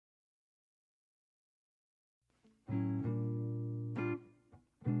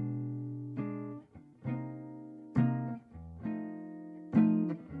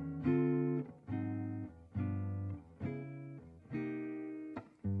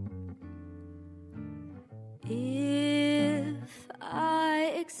If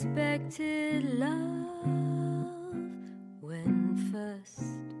I expected love when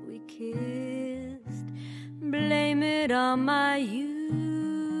first we kissed, blame it on my youth.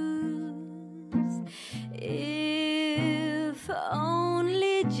 If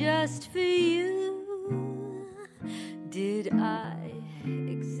only just for you did I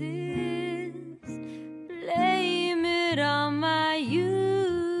exist, blame it on my youth.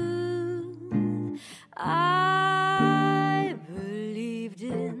 I believed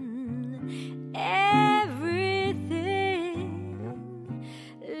in everything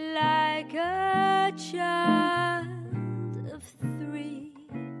like a child of 3.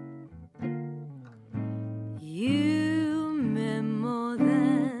 You meant more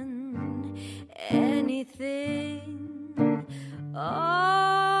than anything,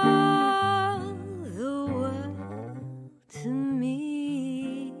 all the world to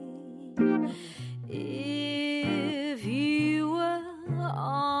me. If you were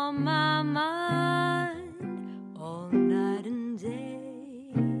on my mind all night and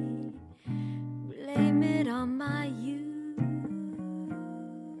day, blame it on my youth.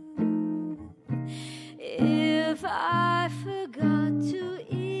 If I forgot to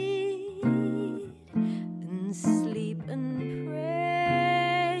eat and sleep and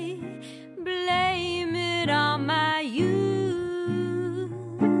pray, blame it on my youth.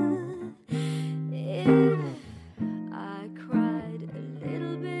 If I cried a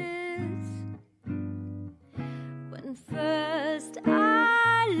little bit when first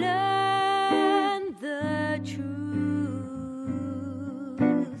I learned the truth,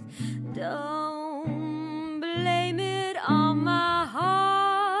 don't blame it on my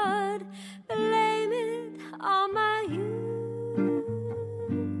heart, blame it on my youth.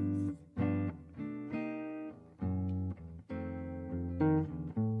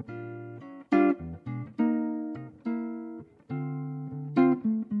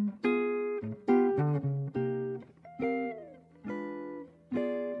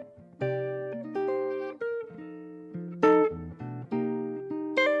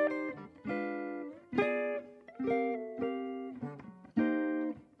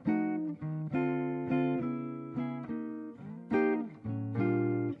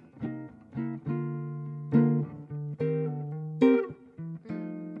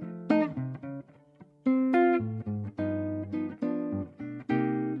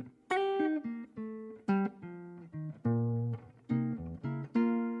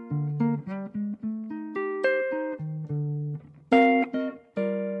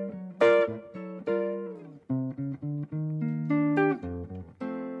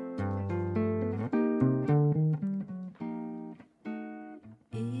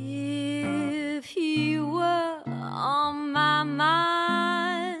 If you were on my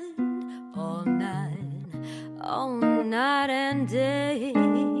mind all night and day,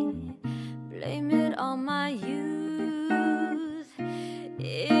 blame it on my youth.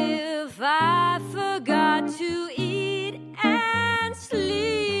 If I forgot to eat and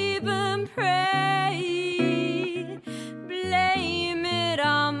sleep and pray, blame it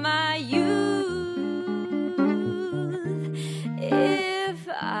on my youth. If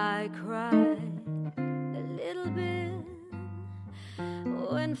I cried a little bit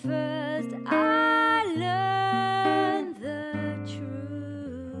when first I learned